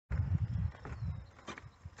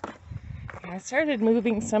I started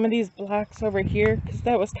moving some of these blocks over here because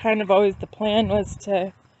that was kind of always the plan, was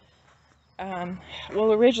to,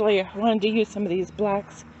 well, originally I wanted to use some of these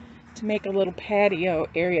blocks to make a little patio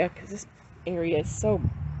area because this area is so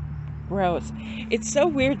gross. It's so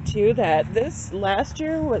weird too that this last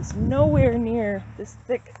year was nowhere near this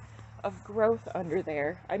thick of growth under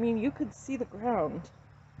there. I mean, you could see the ground.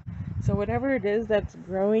 So whatever it is that's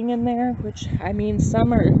growing in there, which, I mean,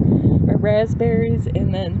 some are raspberries,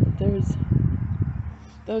 and then there's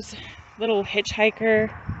those little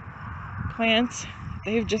hitchhiker plants.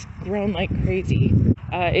 They've just grown like crazy.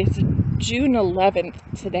 It's June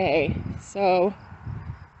 11th today, so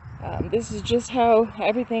this is just how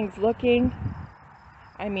everything's looking.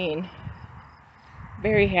 I mean,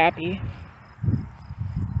 very happy.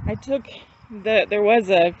 I took there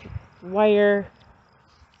was a wire,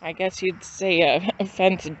 I guess you'd say a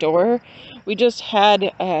fence door. We just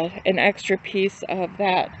had an extra piece of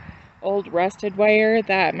that old rusted wire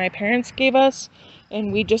that my parents gave us,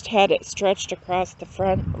 and we just had it stretched across the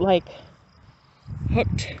front, like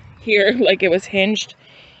hooked here, like it was hinged,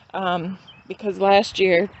 because last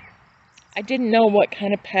year I didn't know what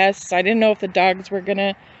kind of pests. I didn't know if the dogs were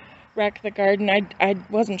gonna wreck the garden. I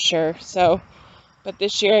wasn't sure, so, but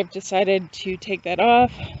this year I've decided to take that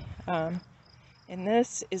off. And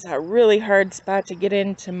this is a really hard spot to get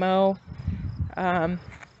in to mow.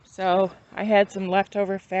 So I had some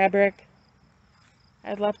leftover fabric. I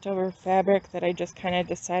had leftover fabric that I just kind of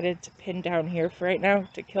decided to pin down here for right now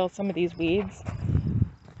to kill some of these weeds.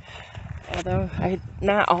 Although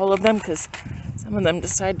not all of them, because some of them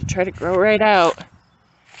decide to try to grow right out.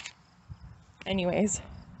 Anyways,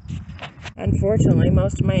 unfortunately,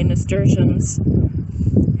 most of my nasturtiums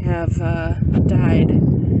have died.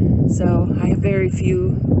 So I have very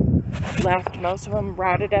few left. Most of them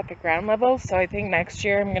rotted at the ground level, so I think next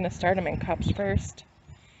year I'm going to start them in cups first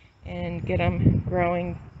and get them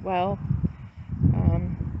growing well.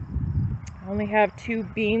 I only have 2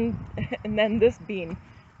 beans, and then this bean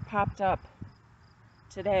popped up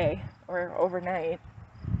today, or overnight,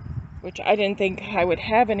 which I didn't think I would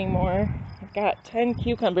have anymore. I've got 10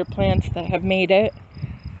 cucumber plants that have made it,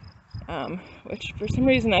 which for some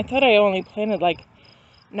reason I thought I only planted like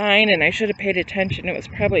 9, and I should have paid attention. It was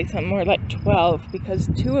probably something more like 12, because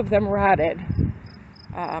 2 of them rotted.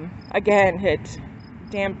 Again, it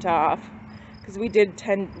damped off because we did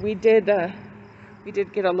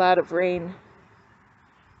get a lot of rain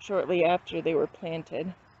shortly after they were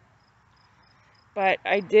planted. But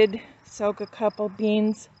I did soak a couple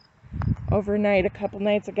beans overnight a couple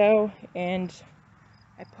nights ago, and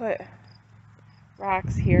I put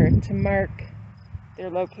rocks here to mark their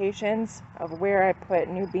locations of where I put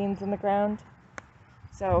new beans in the ground.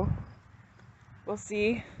 So we'll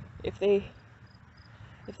see if they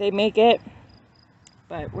make it,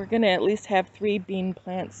 but we're gonna at least have 3 bean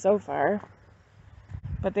plants so far.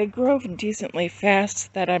 But they grow decently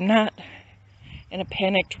fast, that I'm not in a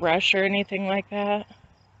panicked rush or anything like that.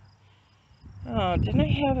 Oh, didn't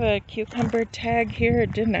I have a cucumber tag here, or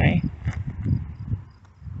didn't I?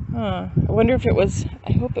 Huh, I wonder if it was,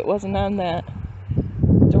 I hope it wasn't on that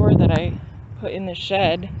door that I put in the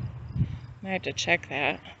shed. I have to check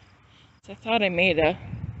that. So I thought I made a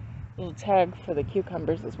little tag for the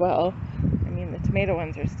cucumbers as well. I mean, the tomato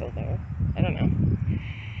ones are still there. I don't know.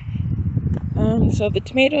 So the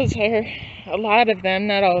tomatoes are, a lot of them,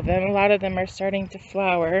 not all of them, a lot of them are starting to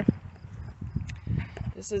flower.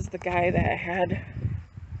 This is the guy that had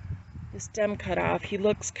the stem cut off. He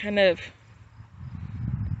looks kind of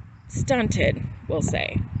stunted, we'll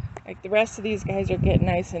say. Like the rest of these guys are getting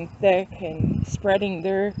nice and thick and spreading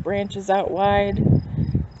their branches out wide.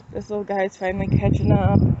 This little guy's finally catching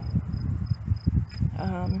up.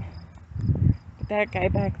 But that guy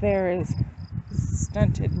back there is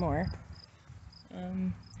stunted more.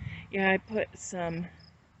 Yeah, I put some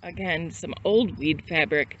old weed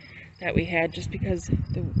fabric that we had, just because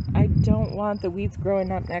I don't want the weeds growing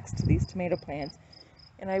up next to these tomato plants.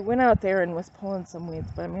 And I went out there and was pulling some weeds,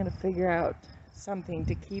 but I'm going to figure out something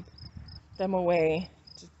to keep them away,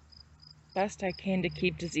 best I can, to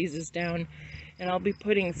keep diseases down. And I'll be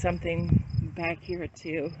putting something back here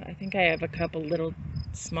too. I think I have a couple little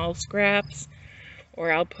small scraps,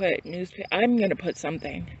 or I'll put newspaper. I'm going to put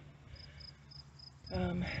something.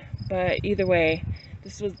 But either way,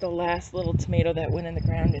 this was the last little tomato that went in the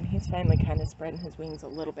ground, and he's finally kind of spreading his wings a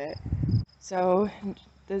little bit. So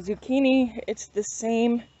the zucchini, it's the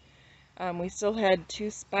same. We still had 2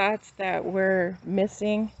 spots that were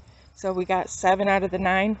missing, so we got 7 out of the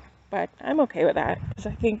 9, but I'm okay with that,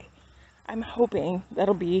 because I'm hoping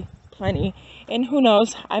that'll be plenty. And who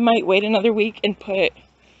knows, I might wait another week and put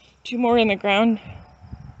 2 more in the ground.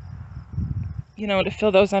 you know, to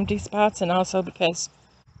fill those empty spots, and also because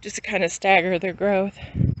just to kind of stagger their growth.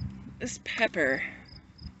 This pepper,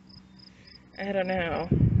 I don't know.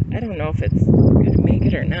 I don't know if it's gonna make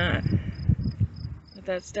it or not. But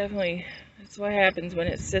that's what happens when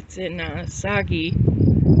it sits in soggy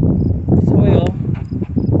soil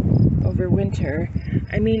over winter.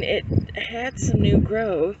 I mean, it had some new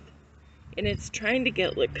growth, and it's trying to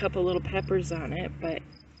get like a couple little peppers on it, but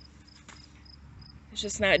it's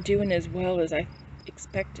just not doing as well as I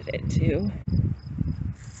expected it to.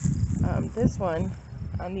 This one,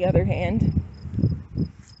 on the other hand,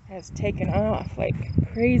 has taken off like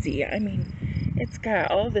crazy. I mean, it's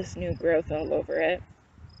got all this new growth all over it.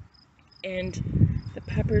 And the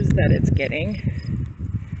peppers that it's getting,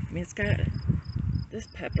 I mean, it's got this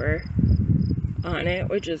pepper on it,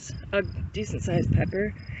 which is a decent sized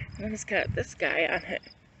pepper. And then it's got this guy on it,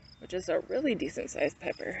 which is a really decent sized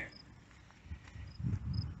pepper.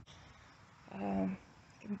 You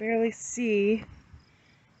can barely see,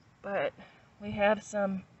 but we have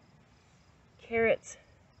some carrots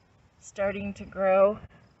starting to grow.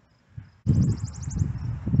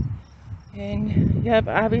 And yep,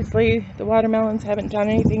 obviously the watermelons haven't done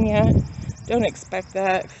anything yet. Don't expect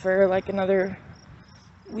that for like another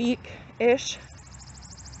week-ish.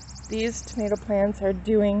 These tomato plants are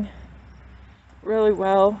doing really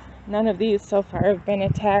well. None of these so far have been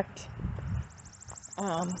attacked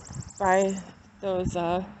by those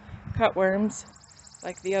cutworms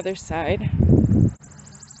like the other side.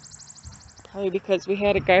 Probably because we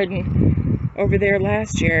had a garden over there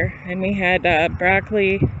last year, and we had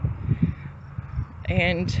broccoli,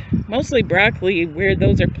 and mostly broccoli where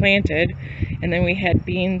those are planted, and then we had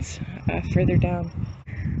beans further down.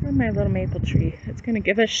 Oh, my little maple tree. It's going to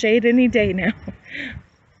give us shade any day now.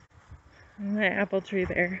 And that apple tree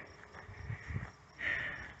there.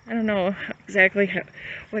 I don't know exactly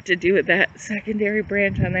what to do with that secondary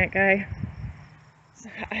branch on that guy. So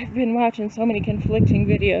I've been watching so many conflicting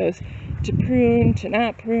videos. To prune, to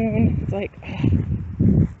not prune. It's like, ugh.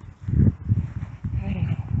 I don't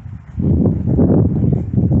know.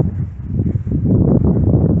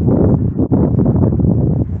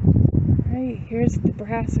 Right, here's the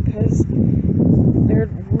brassicas. They're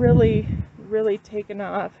really taking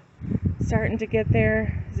off. Starting to get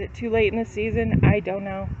there. Is it too late in the season? I don't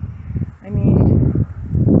know. I mean,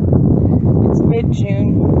 it's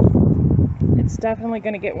mid-June. It's definitely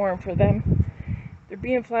going to get warm for them. They're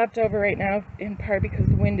being flopped over right now, in part because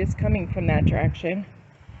the wind is coming from that direction.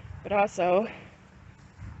 But also,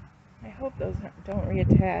 I hope those don't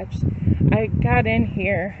reattach. I got in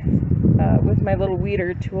here with my little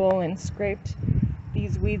weeder tool and scraped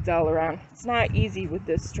these weeds all around. It's not easy with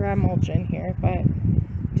this straw mulch in here, but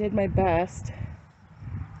did my best.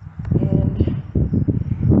 And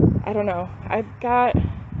I don't know. I've got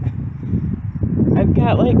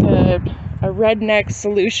like a redneck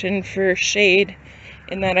solution for shade,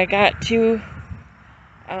 in that I got two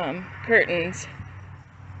curtains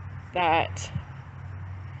that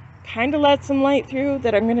kind of let some light through,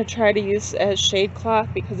 that I'm going to try to use as shade cloth,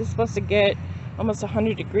 because it's supposed to get almost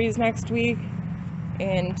 100 degrees next week,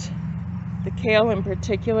 and the kale in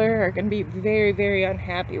particular are going to be very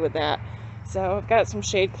unhappy with that. So I've got some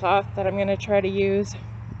shade cloth that I'm going to try to use,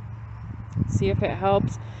 see if it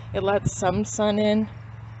helps. It lets some sun in,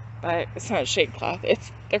 but it's not shade cloth,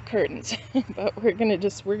 they're curtains. But we're gonna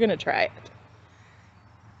try it.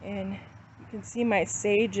 And you can see my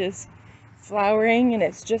sage is flowering, and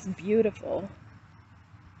it's just beautiful.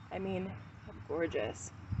 I mean, how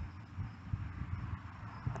gorgeous.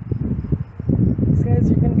 These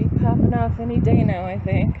guys are gonna be popping off any day now, I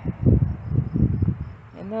think.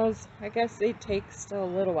 And those, I guess they take still a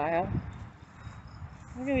little while.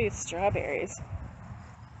 Look at these strawberries.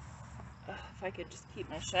 If I could just keep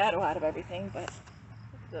my shadow out of everything, but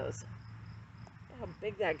look at those. Look how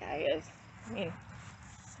big that guy is. I mean,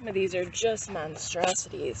 some of these are just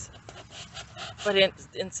monstrosities, but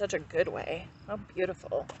in such a good way. How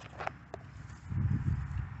beautiful.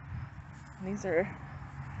 And these are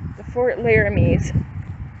the Fort Laramies.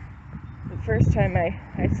 The first time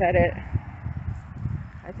I said it,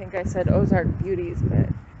 I think I said Ozark Beauties, but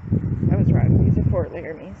I was wrong. These are Fort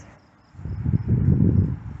Laramies.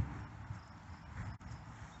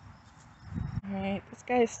 Alright, this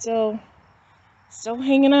guy's still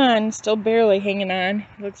hanging on, still barely hanging on.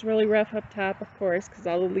 He looks really rough up top, of course, because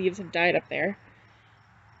all the leaves have died up there.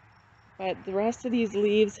 But the rest of these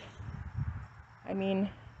leaves, I mean,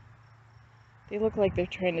 they look like they're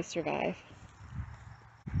trying to survive.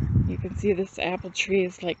 You can see this apple tree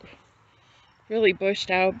is like really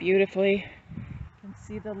bushed out beautifully. You can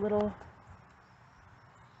see the little,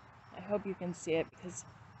 I hope you can see it because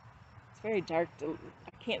it's very dark.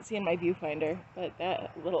 I can't see in my viewfinder, but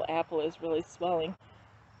that little apple is really swelling.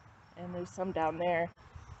 And there's some down there.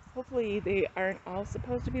 Hopefully they aren't all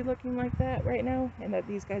supposed to be looking like that right now, and that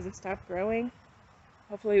these guys have stopped growing.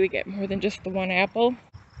 Hopefully we get more than just the one apple.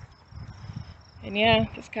 And yeah,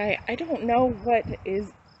 this guy, I don't know what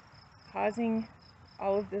is causing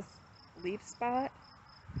all of this leaf spot.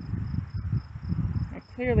 I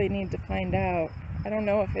clearly need to find out. I don't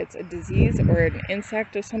know if it's a disease or an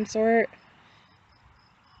insect of some sort.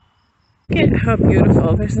 Look at how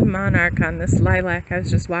beautiful. There's a monarch on this lilac I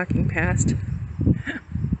was just walking past.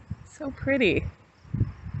 So pretty.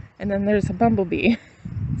 And then there's a bumblebee.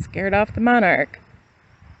 Scared off the monarch.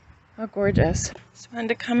 How gorgeous. Just wanted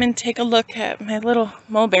to come and take a look at my little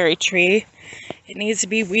mulberry tree. It needs to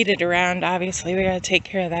be weeded around, obviously. We gotta take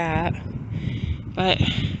care of that. But,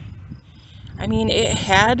 I mean, it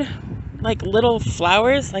had like little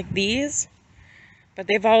flowers like these, but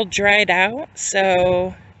they've all dried out.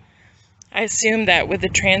 So I assume that with the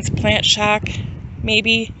transplant shock,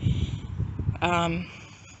 maybe,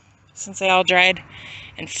 since they all dried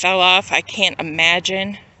and fell off, I can't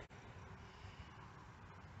imagine.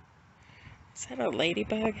 Is that a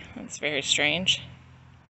ladybug? That's very strange.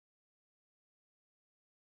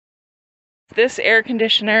 This air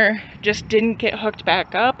conditioner just didn't get hooked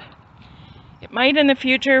back up. It might in the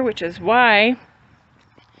future, which is why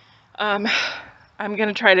I'm going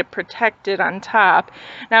to try to protect it on top.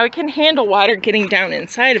 Now it can handle water getting down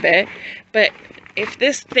inside of it, but if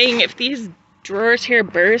these drawers here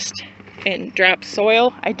burst and drop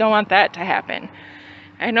soil, I don't want that to happen.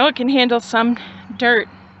 I know it can handle some dirt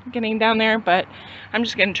getting down there, but I'm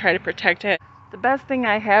just going to try to protect it. The best thing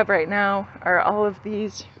I have right now are all of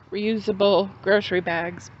these reusable grocery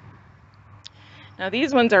bags. Now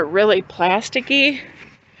these ones are really plasticky,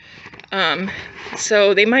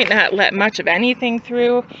 so they might not let much of anything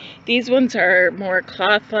through. These ones are more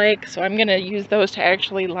cloth-like, so I'm going to use those to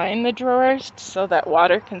actually line the drawers so that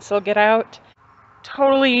water can still get out.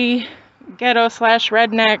 Totally ghetto /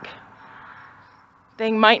 redneck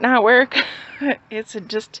thing might not work. It's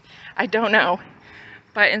just, I don't know.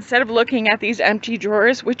 But instead of looking at these empty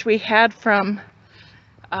drawers, which we had from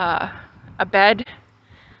a bed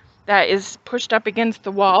that is pushed up against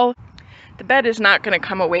the wall, the bed is not going to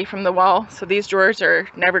come away from the wall, so these drawers are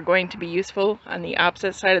never going to be useful on the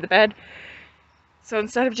opposite side of the bed. So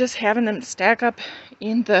instead of just having them stack up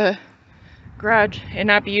in the garage and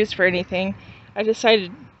not be used for anything, I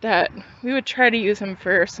decided that we would try to use them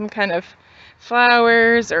for some kind of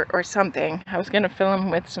flowers or something. I was going to fill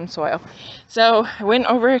them with some soil. So I went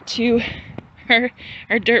over to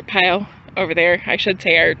our dirt pile over there, I should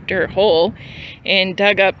say our dirt hole, and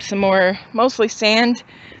dug up some more, mostly sand.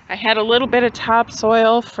 I had a little bit of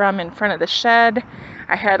topsoil from in front of the shed.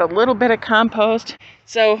 I had a little bit of compost.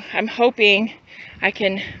 So I'm hoping I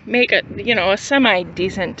can make a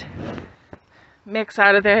semi-decent mix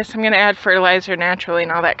out of this. I'm going to add fertilizer naturally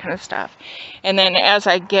and all that kind of stuff. And then as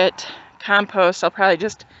I get compost, I'll probably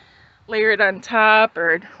just layer it on top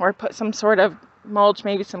or put some sort of mulch,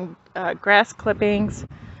 maybe some grass clippings.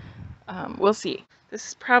 We'll see. This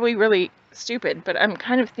is probably really stupid, but I'm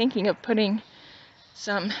kind of thinking of putting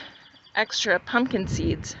some extra pumpkin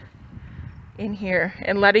seeds in here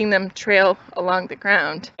and letting them trail along the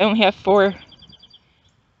ground. I only have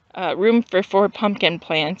room for 4 pumpkin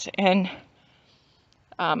plants, and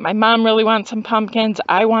my mom really wants some pumpkins.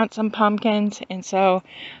 I want some pumpkins, and so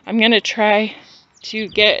I'm going to try to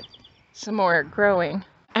get some more growing.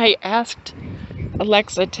 I asked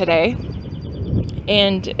Alexa today,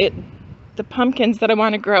 and the pumpkins that I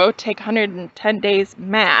want to grow take 110 days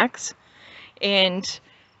max, and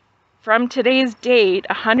from today's date,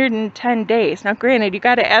 110 days. Now granted, you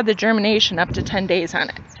got to add the germination up to 10 days on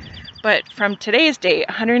it. But from today's date,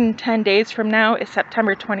 110 days from now is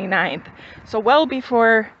September 29th. So well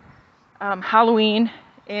before Halloween,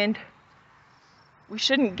 and we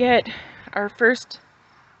shouldn't get our first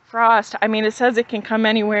frost. I mean, it says it can come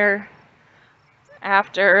anywhere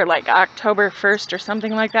after like October 1st or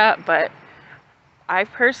something like that, but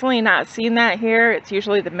I've personally not seen that here. It's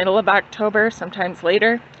usually the middle of October, sometimes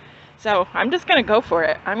later. So I'm just going to go for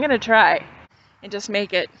it. I'm going to try and just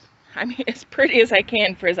make it, I mean, as pretty as I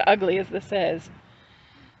can for as ugly as this is.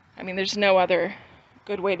 I mean, there's no other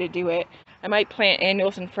good way to do it. I might plant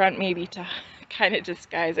annuals in front maybe to kind of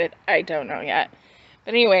disguise it. I don't know yet.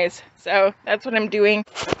 But anyways, so that's what I'm doing.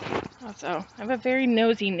 Also, I have a very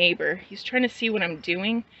nosy neighbor. He's trying to see what I'm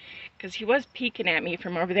doing because he was peeking at me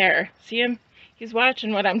from over there. See him? He's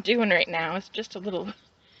watching what I'm doing right now. It's just a little,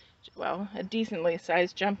 well, a decently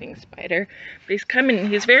sized jumping spider. But he's coming,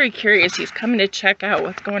 he's very curious. He's coming to check out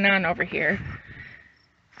what's going on over here.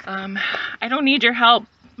 I don't need your help,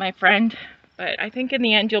 my friend, but I think in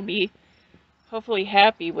the end you'll be hopefully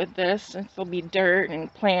happy with this, since there'll be dirt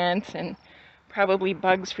and plants and probably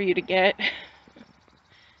bugs for you to get.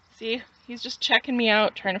 See, he's just checking me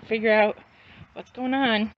out, trying to figure out what's going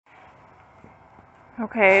on.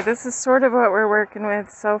 Okay, this is sort of what we're working with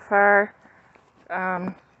so far.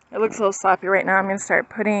 It looks a little sloppy right now. I'm going to start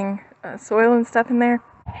putting soil and stuff in there.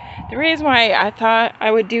 The reason why I thought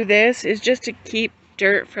I would do this is just to keep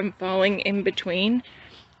dirt from falling in between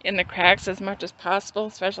in the cracks as much as possible,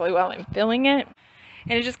 especially while I'm filling it.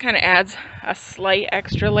 And it just kind of adds a slight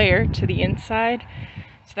extra layer to the inside,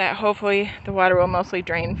 so that hopefully the water will mostly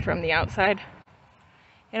drain from the outside.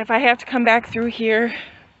 And if I have to come back through here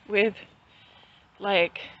with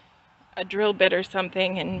like a drill bit or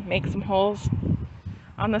something and make some holes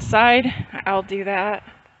on the side, I'll do that.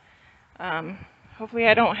 Hopefully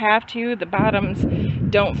I don't have to. The bottoms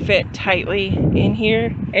don't fit tightly in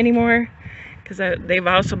here anymore because they've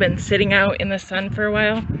also been sitting out in the sun for a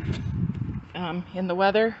while in the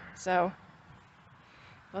weather. So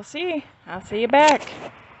we'll see. I'll see you back.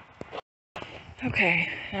 Okay,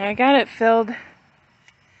 I got it filled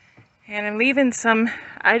and I'm leaving some.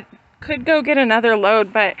 I could go get another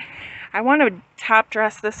load, but I want to top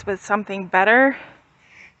dress this with something better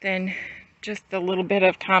than just a little bit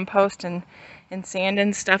of compost and sand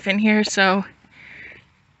and stuff in here, so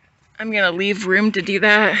I'm gonna leave room to do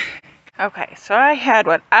that. Okay, so I had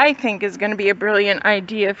what I think is gonna be a brilliant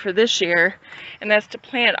idea for this year, and that's to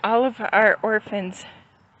plant all of our orphans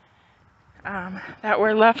that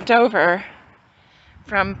were left over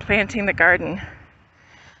from planting the garden.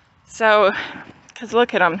 So, because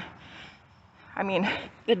look at them. I mean,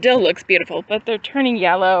 the dill looks beautiful, but they're turning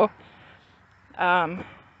yellow.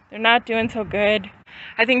 They're not doing so good.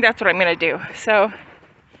 I think that's what I'm gonna do. So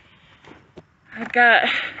I've got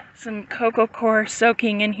some cocoa coir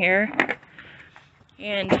soaking in here,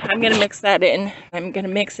 and I'm gonna mix that in. I'm gonna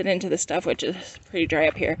mix it into the stuff, which is pretty dry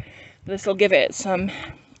up here. This will give it some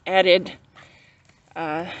added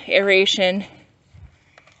aeration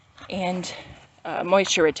and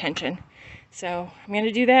moisture retention. So I'm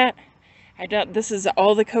gonna do that. This is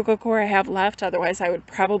all the cocoa coir I have left. Otherwise I would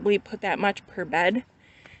probably put that much per bed.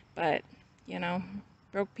 But, you know,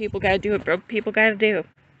 broke people gotta do what broke people gotta do.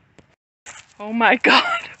 Oh my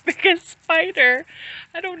god, biggest spider!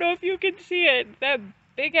 I don't know if you can see it. That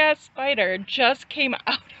big ass spider just came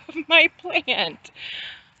out of my plant.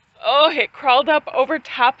 Oh, it crawled up over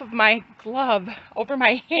top of my glove, over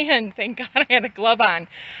my hand. Thank God I had a glove on.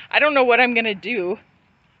 I don't know what I'm gonna do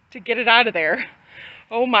to get it out of there.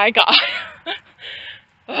 Oh my god.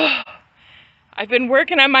 Oh. I've been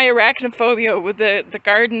working on my arachnophobia with the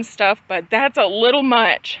garden stuff, but that's a little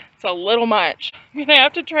much. It's a little much. I'm gonna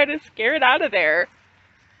have to try to scare it out of there.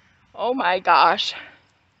 Oh my gosh.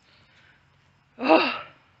 Oh.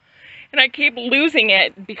 And I keep losing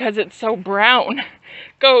it because it's so brown.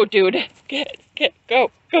 Go, dude. Go.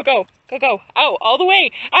 Go. Out, all the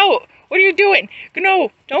way. Out. What are you doing?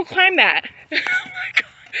 No, don't climb that. Oh my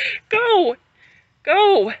god.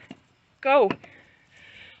 Go.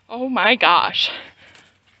 Oh my gosh.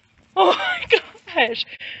 Oh my gosh.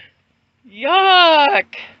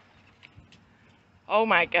 Yuck. Oh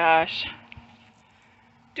my gosh.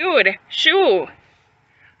 Dude, shoo.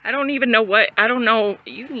 I don't even know what, I don't know.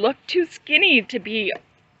 You look too skinny to be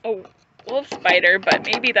a wolf spider, but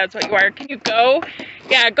maybe that's what you are. Can you go?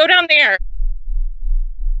 Yeah, go down there.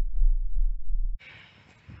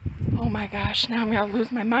 Oh my gosh, now I'm gonna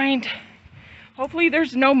lose my mind. Hopefully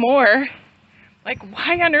there's no more. Like,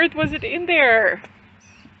 why on earth was it in there?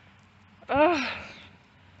 Oh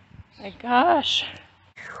my gosh.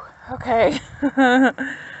 Okay.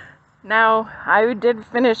 Now, I did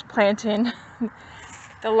finish planting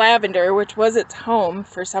the lavender, which was its home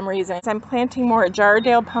for some reason. I'm planting more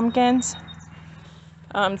Jardale pumpkins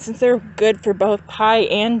since they're good for both pie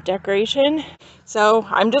and decoration. So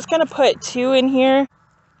I'm just gonna put 2 in here.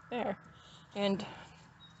 There. And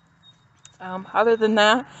other than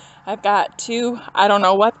that, I've got 2, I don't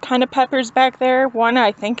know what kind of peppers back there. One,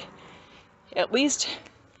 I think, at least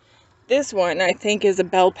this one, I think, is a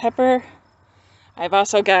bell pepper. I've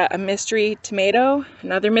also got a mystery tomato,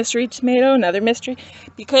 another mystery tomato, another mystery,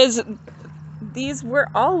 because these were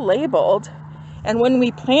all labeled, and when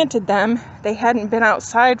we planted them, they hadn't been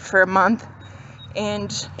outside for a month,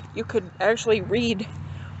 and you could actually read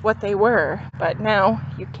what they were, but now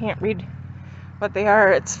you can't read what they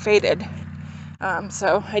are. It's faded.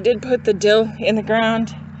 So I did put the dill in the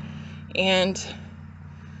ground, and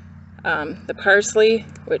the parsley,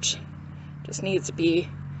 which just needs to be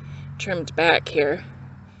trimmed back here.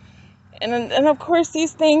 And of course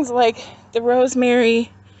these things like the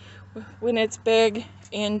rosemary when it's big,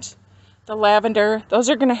 and the lavender, those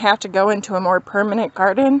are going to have to go into a more permanent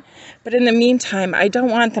garden. But in the meantime, I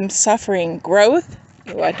don't want them suffering growth.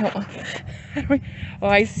 Ew, I don't want... Oh,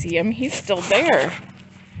 I see him. He's still there.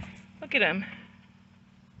 Look at him.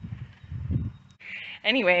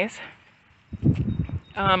 Anyways,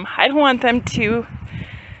 I don't want them to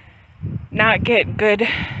not get good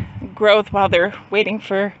growth while they're waiting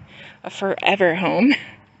for a forever home.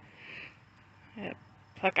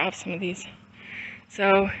 Pluck off some of these.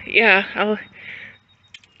 So yeah,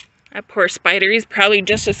 that poor spider, he's probably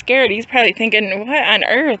just as scared. He's probably thinking, what on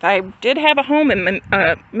earth? I did have a home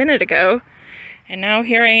a minute ago, and now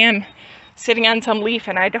here I am sitting on some leaf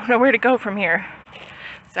and I don't know where to go from here.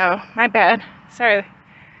 So my bad. Sorry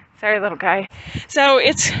little guy. So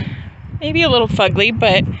it's maybe a little fugly,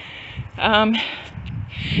 but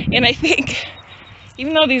and I think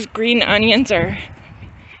even though these green onions are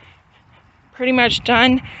pretty much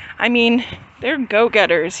done, I mean, they're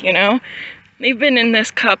go-getters, you know. They've been in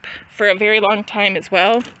this cup for a very long time as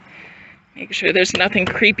well. Make sure there's nothing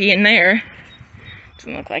creepy in there.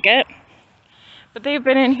 Doesn't look like it. But they've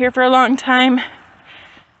been in here for a long time,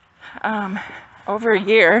 over a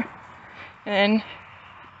year. And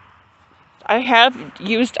I have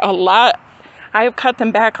used a lot. I've cut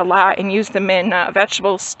them back a lot and used them in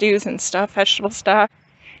vegetable stews and stuff, vegetable stock.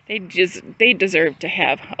 They deserve to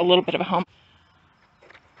have a little bit of a home.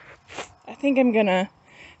 I think I'm gonna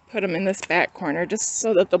put them in this back corner just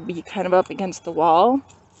so that they'll be kind of up against the wall.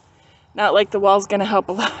 Not like the wall's gonna help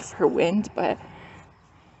a lot for wind, but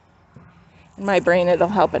in my brain it'll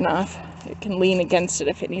help enough. It can lean against it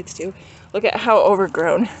if it needs to. Look at how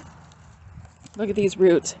overgrown. Look at these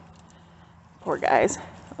roots. Poor guys.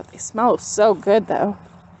 But they smell so good though.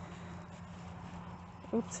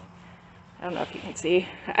 Oops. I don't know if you can see.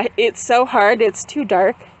 It's so hard. It's too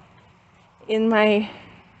dark in my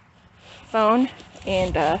phone,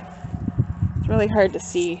 and it's really hard to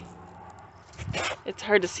see. It's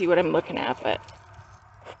hard to see what I'm looking at, but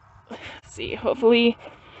let's see. Hopefully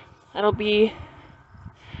that'll be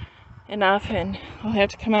enough, and I'll have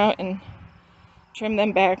to come out and trim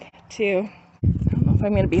them back too. I don't know if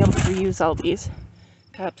I'm going to be able to reuse all these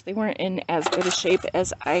cups. They weren't in as good a shape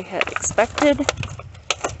as I had expected.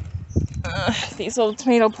 These old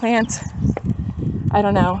tomato plants, I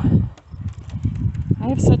don't know. I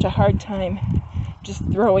have such a hard time just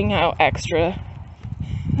throwing out extra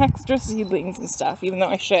seedlings and stuff, even though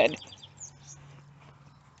I should.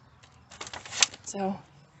 So,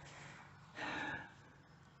 you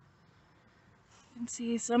can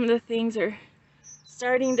see some of the things are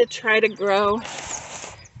starting to try to grow.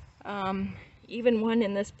 Even one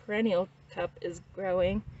in this perennial cup is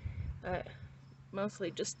growing. Mostly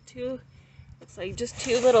just two. Looks like just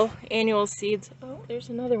two little annual seeds. Oh, there's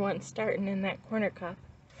another one starting in that corner cup.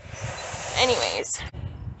 Anyways,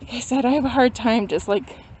 like I said, I have a hard time just like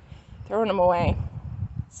throwing them away.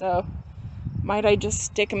 So, might I just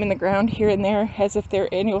stick them in the ground here and there as if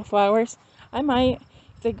they're annual flowers? I might.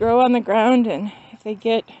 If they grow on the ground and if they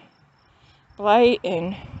get blight,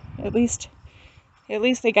 and at least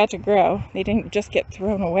they got to grow. They didn't just get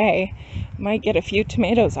thrown away. Might get a few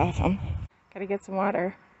tomatoes off them. Gotta get some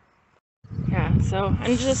water. Yeah, so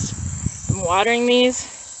I'm watering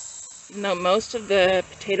these, even though most of the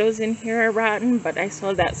potatoes in here are rotten, but I still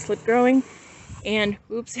have that slip growing. And,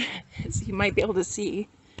 oops, as you might be able to see,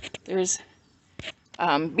 there's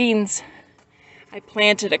beans. I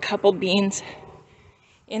planted a couple beans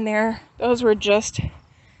in there. Those were just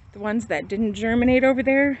the ones that didn't germinate over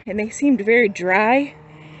there, and they seemed very dry,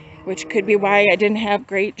 which could be why I didn't have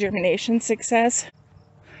great germination success.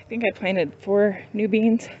 I think I planted 4 new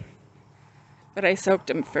beans, but I soaked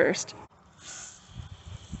them first.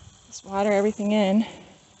 Just water everything in.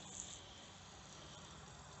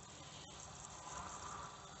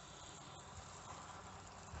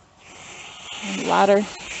 And water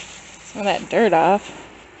some of that dirt off.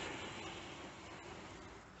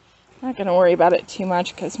 I'm not going to worry about it too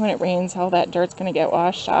much because when it rains, all that dirt's going to get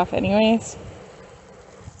washed off anyways.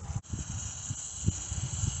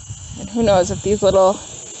 And who knows if these little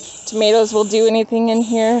tomatoes will do anything in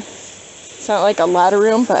here. It's not like a lot of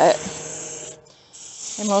room, but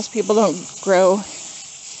and most people don't grow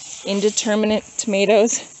indeterminate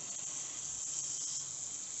tomatoes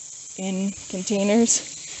in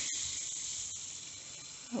containers.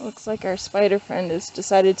 It looks like our spider friend has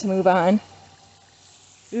decided to move on.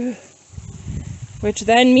 Ugh. Which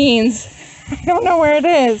then means I don't know where it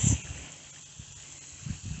is.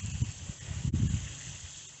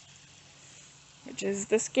 Which is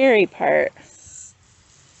the scary part.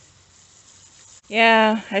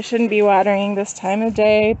 Yeah, I shouldn't be watering this time of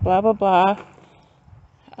day, blah, blah, blah.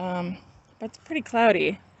 but it's pretty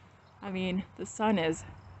cloudy. I mean, the sun is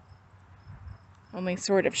only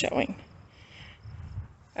sort of showing.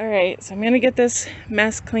 Alright, so I'm going to get this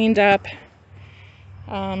mess cleaned up.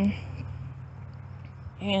 And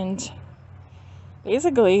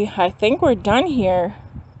basically, I think we're done here.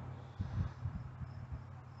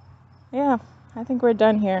 Yeah, I think we're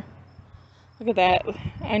done here. Look at that.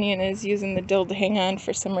 Onion is using the dill to hang on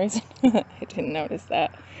for some reason. I didn't notice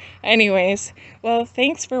that. Anyways, well,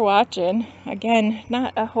 thanks for watching. Again,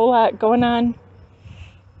 not a whole lot going on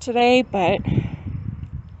today, but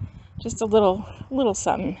just a little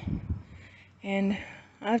something. And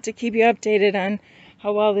I'll have to keep you updated on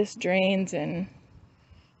how well this drains. And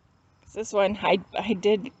this one, I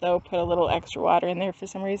did, though, put a little extra water in there for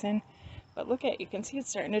some reason. But look at, you can see it's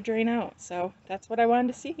starting to drain out. So that's what I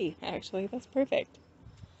wanted to see, actually. That's perfect.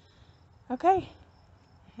 Okay.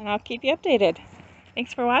 And I'll keep you updated.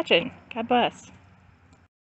 Thanks for watching. God bless.